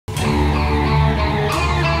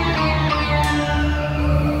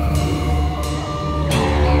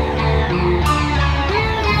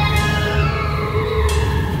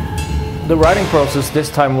The writing process this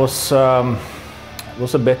time was a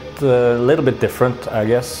little bit different, I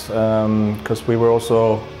guess, because we were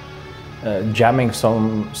also jamming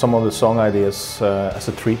some of the song ideas as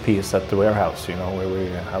a three-piece at the warehouse, you know, where we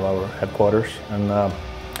have our headquarters. And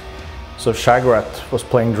so Shagrat was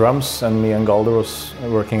playing drums, and me and Galder was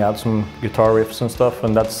working out some guitar riffs and stuff,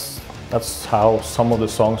 and that's how some of the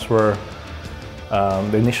songs were.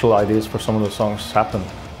 The initial ideas for some of the songs happened,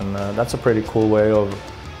 and that's a pretty cool way of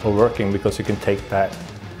working, because you can take that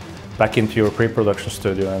back into your pre-production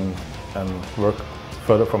studio and work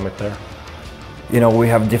further from it there. You know, we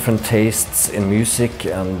have different tastes in music,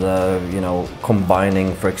 and you know,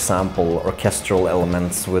 combining, for example, orchestral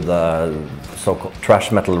elements with a so-called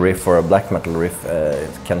thrash metal riff or a black metal riff it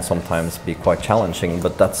can sometimes be quite challenging.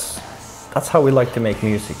 But that's how we like to make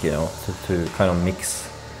music, you know, to kind of mix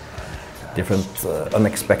different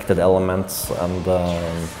unexpected elements, and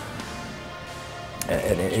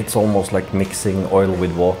it's almost like mixing oil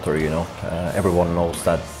with water, you know. Everyone knows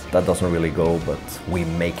that doesn't really go, but we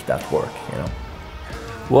make that work, you know.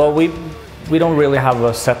 Well, we don't really have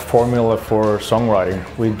a set formula for songwriting.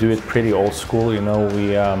 We do it pretty old school, you know.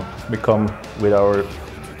 We come with our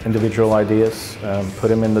individual ideas, put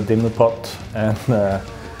them in the DIMMU pot, and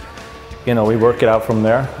you know, we work it out from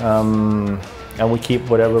there. And we keep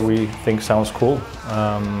whatever we think sounds cool.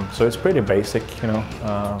 So it's pretty basic, you know.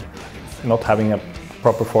 Not having a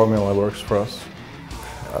proper formula works for us.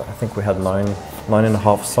 I think we had nine and a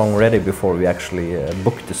half songs ready before we actually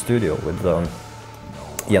booked the studio with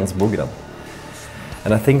Jens Bogren.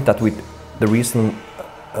 And I think that the reason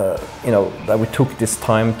you know, that we took this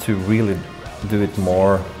time to really do it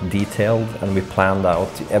more detailed, and we planned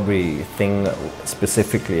out everything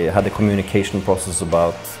specifically, had a communication process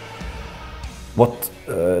about what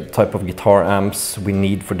type of guitar amps we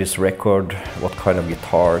need for this record, what kind of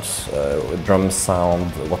guitars, drum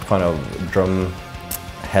sound, what kind of drum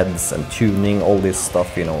heads and tuning, all this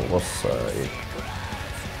stuff, you know, was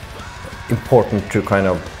important to kind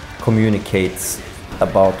of communicate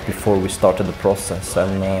about before we started the process.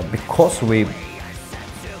 And because we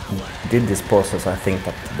did this process, I think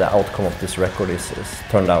that the outcome of this record is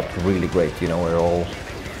turned out really great. You know,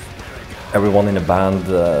 everyone in the band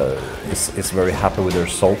is very happy with the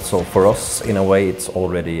results. So for us, in a way, it's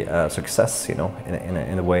already a success. You know,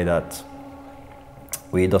 in a way that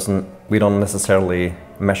we don't necessarily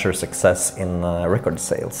measure success in record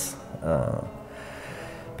sales,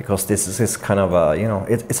 because this is kind of a, you know,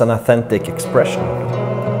 it's an authentic expression.